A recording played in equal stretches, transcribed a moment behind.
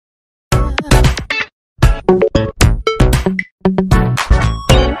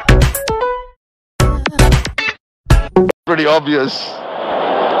pretty obvious.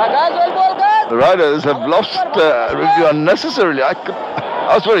 The riders have lost review unnecessarily.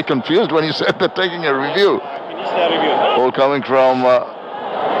 I was very confused when you said they're taking a review. Ball coming from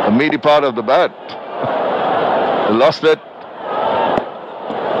the meaty part of the bat. They lost it.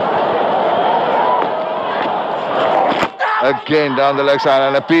 Again down the leg side,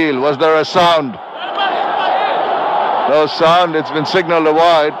 an appeal. Was there a sound? No sound. It's been signaled a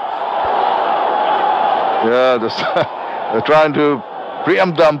wide. Yeah, they're trying to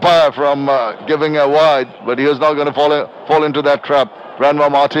preempt the umpire from giving a wide, but he was not going to fall into that trap.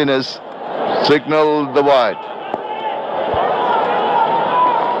 Ranma Martinez signaled the wide.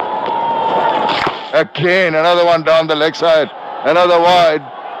 Again, another one down the leg side. Another wide.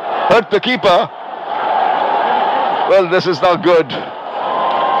 Hurt the keeper. Well, this is not good.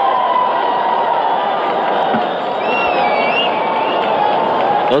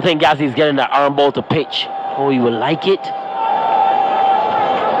 I don't think Ghazi's getting that arm ball to pitch. Oh, he will like it.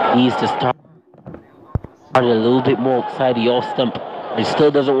 He needs to start a little bit more outside the off stump. He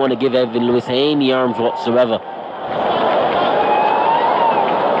still doesn't want to give Evan Lewis any arms whatsoever.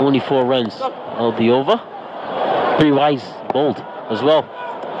 Only 4 runs. That'll be over. 3 wides, bowled as well.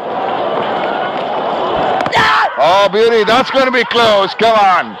 Oh, beauty, that's going to be close. Come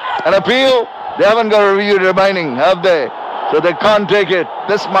on. An appeal? They haven't got a review remaining, have they? So they can't take it.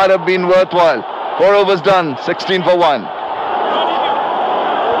 This might have been worthwhile. 4 overs done, 16 for 1.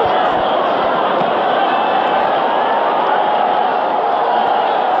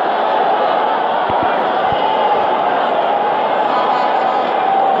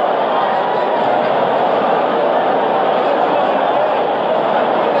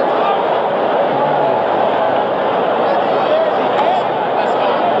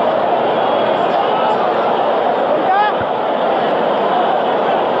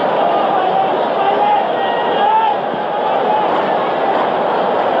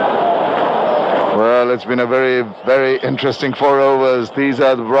 It's been a very, very interesting 4 overs. These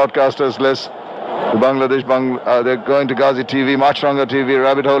are the broadcasters list. The Bangladesh, they're going to Ghazi TV, Machrangar TV,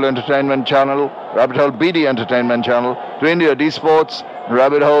 Rabbit Hole Entertainment Channel, Rabbit Hole BD Entertainment Channel, to India, D Sports,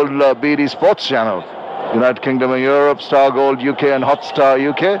 Rabbit Hole BD Sports Channel, United Kingdom and Europe, Star Gold UK and Hotstar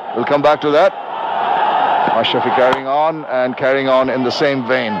UK. We'll come back to that. Ashrafi carrying on in the same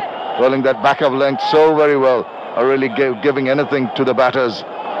vein, rolling that back of length so very well, are really giving anything to the batters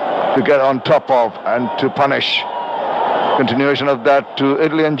to get on top of and to punish. Continuation of that to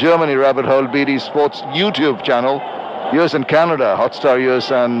Italy and Germany, Rabbit Hole BD Sports YouTube channel, US and Canada, Hotstar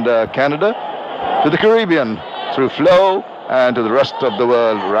US and Canada, to the Caribbean through Flow, and to the rest of the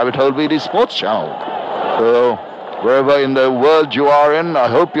world, Rabbit Hole BD Sports channel. So wherever in the world you are in, I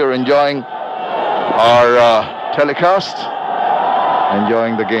hope you're enjoying our telecast,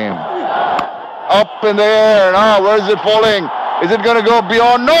 enjoying the game. Up in the air now, where is it falling? Is it going to go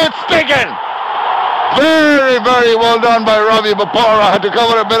beyond? No, it's taken! Very, very well done by Ravi Bapara. Had to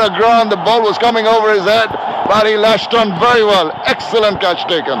cover a bit of ground. The ball was coming over his head, but he lashed on very well. Excellent catch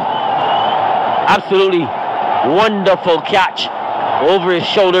taken. Absolutely wonderful catch over his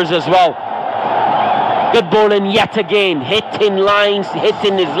shoulders as well. Good bowling yet again. Hitting lines,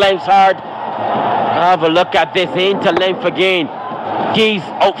 hitting his lengths hard. Have a look at this, into length again. Geese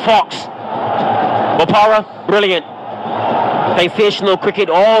outfoxed. Bapara, brilliant. Sensational cricket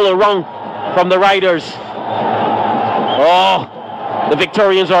all around from the riders. Oh, the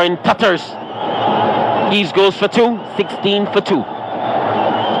Victorians are in tatters. Eves goes for 2, 16 for 2.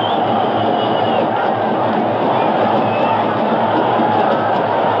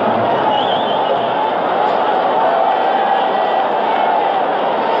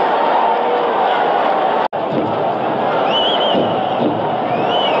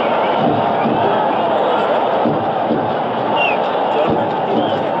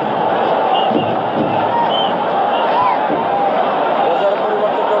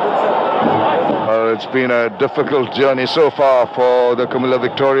 It's been a difficult journey so far for the Comilla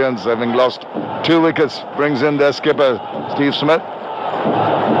Victorians, having lost 2 wickets. Brings in their skipper, Steve Smith.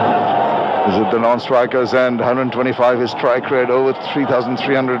 Is it the non-strikers, and 125 his strike rate, over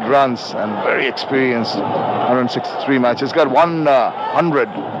 3,300 runs, and very experienced, 163 matches. Got 100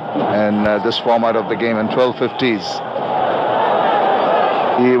 in this format of the game and 12 50s.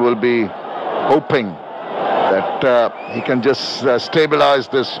 He will be hoping that he can just stabilize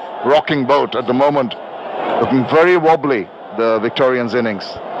this rocking boat at the moment. Looking very wobbly, the Victorians' innings.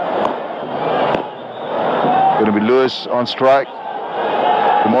 Going to be Lewis on strike.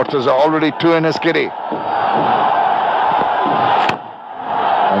 The Mortars are already 2 in his kitty.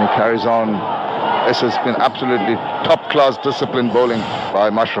 And he carries on. This has been absolutely top-class disciplined bowling by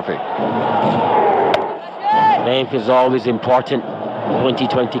Mashrafi. Length is always important in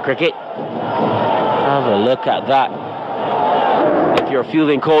 2020 cricket. Have a look at that. If you're a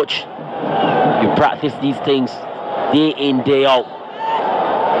fielding coach, you practice these things day in, day out.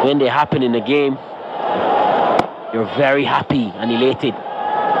 When they happen in the game, you're very happy and elated.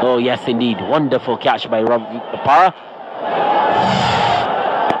 Oh yes indeed, wonderful catch by Para.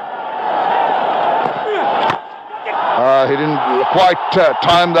 He didn't quite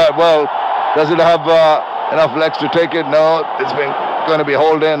time that well. Does it have enough legs to take it? No, it's going to be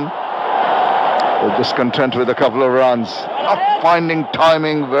hauled in. They're just content with a couple of runs. Not finding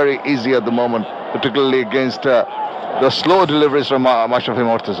timing very easy at the moment, particularly against the slow deliveries from Mashrafi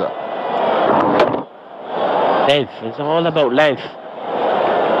Mortaza. Length, it's all about length.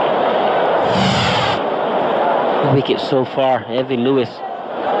 The wicket so far, Evan Lewis,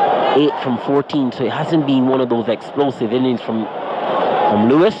 8 from 14, so it hasn't been one of those explosive innings from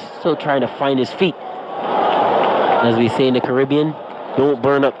Lewis, still trying to find his feet. As we say in the Caribbean, don't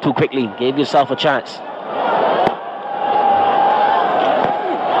burn up too quickly, give yourself a chance.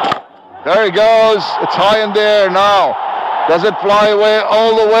 There he goes, it's high in there now. Does it fly away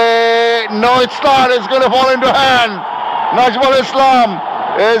all the way? No, it's not, it's going to fall into hand. Najmul Islam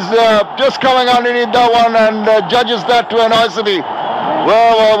is just coming underneath that one and judges that to a nicety.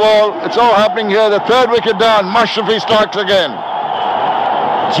 Well, it's all happening here. The third wicket down, Mashrafi strikes again.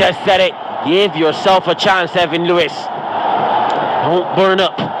 Just said it, give yourself a chance, Evan Lewis. Don't burn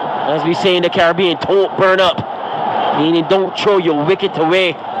up, as we say in the Caribbean, don't burn up. Meaning don't throw your wicket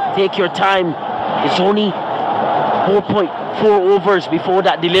away, take your time. It's only 4.4 overs before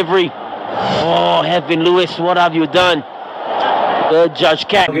that delivery. Oh, Evan Lewis, what have you done? Good judge,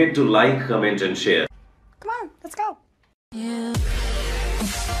 Cat. Don't forget to like, comment and share.